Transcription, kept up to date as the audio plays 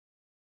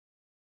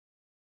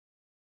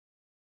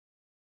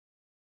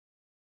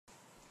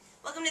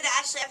welcome to the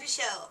Ashlee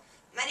Aftershow.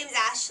 My name is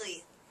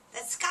Ashlee.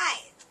 That's Sky.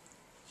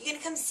 You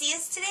gonna come see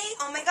us today?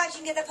 Oh my gosh,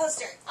 you can get that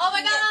poster. Oh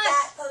my gosh!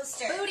 That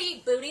poster.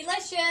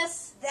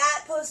 Bootylicious.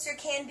 That poster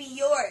can be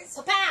yours.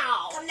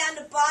 Pow! Come down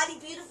to Body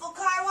Beautiful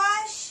Car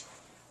Wash.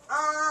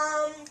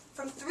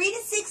 From 3 to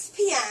 6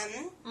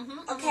 p.m.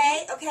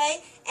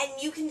 Okay? And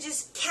you can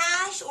just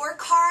cash or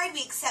card.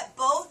 We accept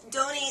both.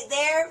 Donate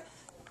there.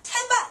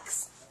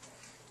 $10.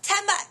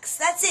 $10.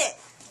 That's it.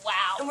 Wow.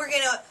 And we're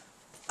gonna.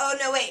 Oh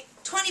no, wait.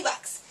 $20.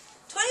 $20.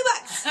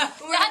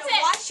 We're gonna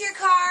it. wash your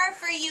car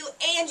for you,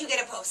 and you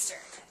get a poster.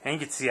 And you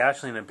can see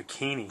Ashlee in a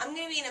bikini. I'm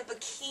gonna be in a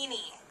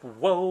bikini,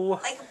 Whoa.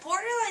 like a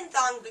borderline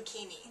thong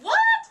bikini. What?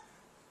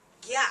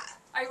 Yeah,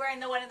 Are you wearing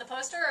the one in the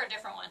poster or a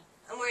different one?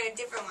 I'm wearing a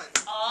different one.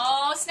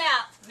 Oh,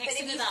 snap. But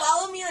Mixing if it you up.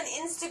 follow me on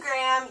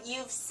Instagram,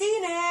 you've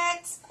seen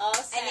it. Oh,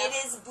 snap. And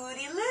it is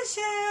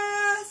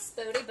bootylicious.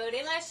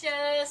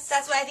 Bootylicious.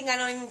 That's why I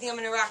don't even think I'm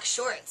gonna rock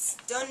shorts.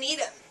 Don't need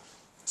them.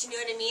 Do you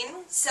know what I mean?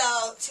 So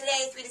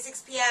today, 3 to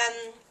 6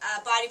 p.m.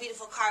 Body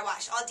Beautiful Car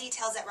Wash. All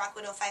details at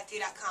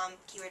rock1053.com.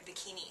 Keyword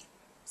bikini.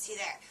 See you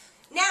there.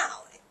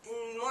 Now,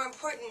 in more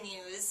important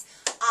news,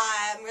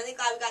 I'm really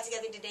glad we got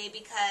together today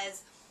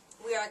because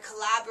we are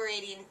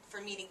collaborating for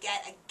me to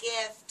get a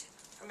gift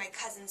for my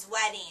cousin's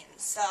wedding.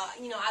 So,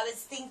 I was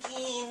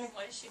thinking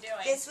What is she doing?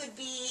 this would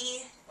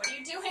be... What are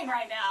you doing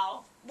right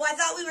now? Well, I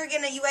thought you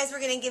guys were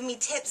going to give me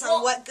tips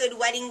on what good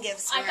wedding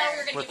gifts were. I thought we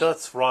were going to But give you...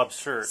 that's Rob's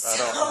shirt. I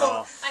don't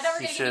know. I thought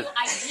we were going to give you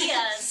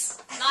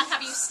ideas, not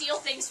have you steal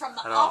things from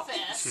the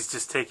office. She's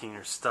just taking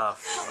your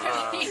stuff.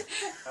 I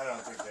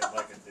don't think they'd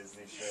like a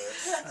Disney shirt.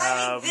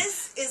 I mean,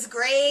 this is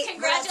great.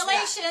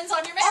 Congratulations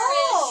on your marriage.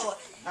 Oh,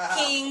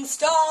 King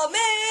Stallman.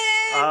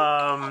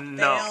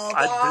 No.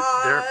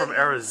 They're from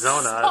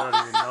Arizona. I don't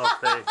even know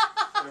if they...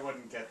 They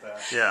wouldn't get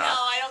that. Yeah. No,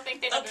 I don't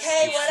think they'd Okay,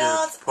 understand. what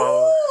else?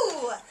 Pose.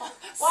 Ooh,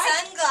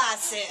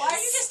 sunglasses. Why are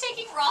you just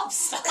taking Rob's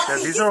stuff? Yeah,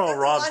 these are all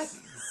Rob's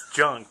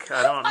junk.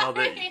 I don't know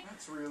that...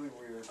 That's really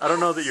weird. I don't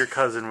know that your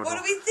cousin would... What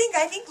do we think?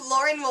 I think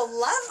Lauren will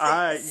love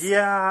this.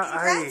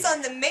 Congrats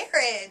on the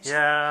marriage.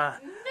 Yeah.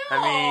 No,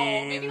 I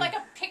mean... maybe like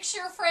a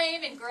picture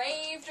frame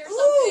engraved or something.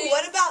 Ooh,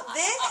 what about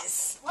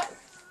this? What?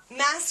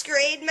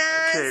 Masquerade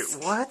mask. Okay,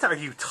 what are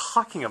you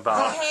talking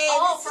about? Okay,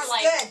 Oh, this for is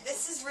like- good.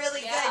 This is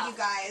really Yeah. good, you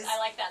guys. I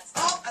like that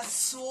stuff. Oh, a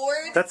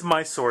sword. That's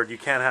my sword. You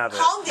can't have it.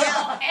 Calm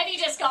down. And he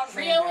just got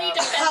really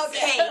defensive.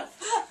 Okay,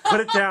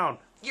 Put it down.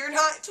 you're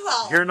not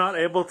 12. You're not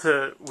able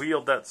to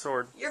wield that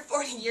sword. You're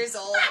 40 years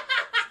old.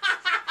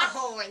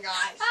 Oh my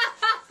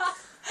gosh.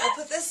 I'll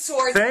put this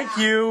sword Thank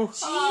down. you.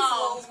 Jeez,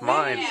 Oh, It's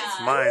mine. man.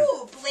 It's mine.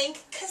 Ooh, blank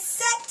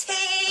cassette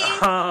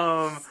tape.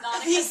 Um,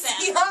 Not a cassette.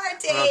 VCR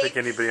I don't think tape.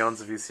 anybody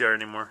owns a VCR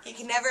anymore. You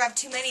can never have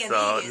too many of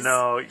So, these.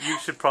 no, you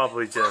should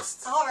probably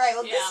just... All right,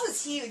 well, Yeah. this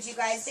was huge, you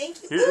guys.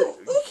 Thank you. You,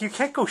 Ooh, ooh. you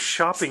can't go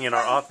shopping in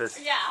our office.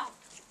 Yeah.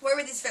 Where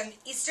were these from?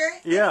 Easter?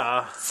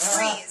 Yeah.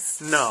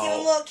 Freeze. No. Give them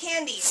a little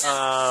candy.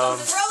 Throw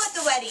at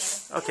the wedding.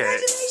 Okay.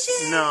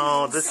 Congratulations.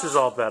 No, this is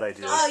all bad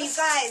ideas. Oh, you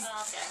guys,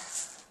 Okay.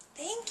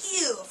 thank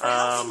you for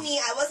helping me.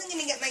 I wasn't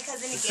going to get my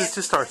cousin a This gift. is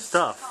just our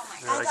stuff.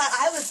 Oh, my I Like, thought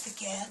I was the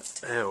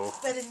gift. ew.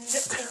 But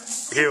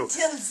Ew.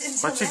 until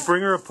Why don't you now-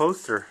 bring her a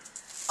poster?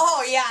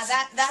 Oh, yeah,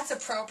 that's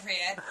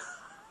appropriate.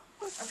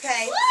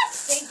 Okay.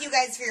 Thank you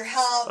guys for your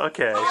help.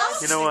 Okay.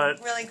 This You know has what?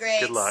 been really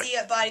great. Good luck. See you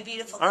at Body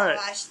Beautiful All Car right.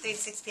 Wash, 3 to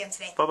 6 p.m.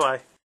 today. Bye-bye.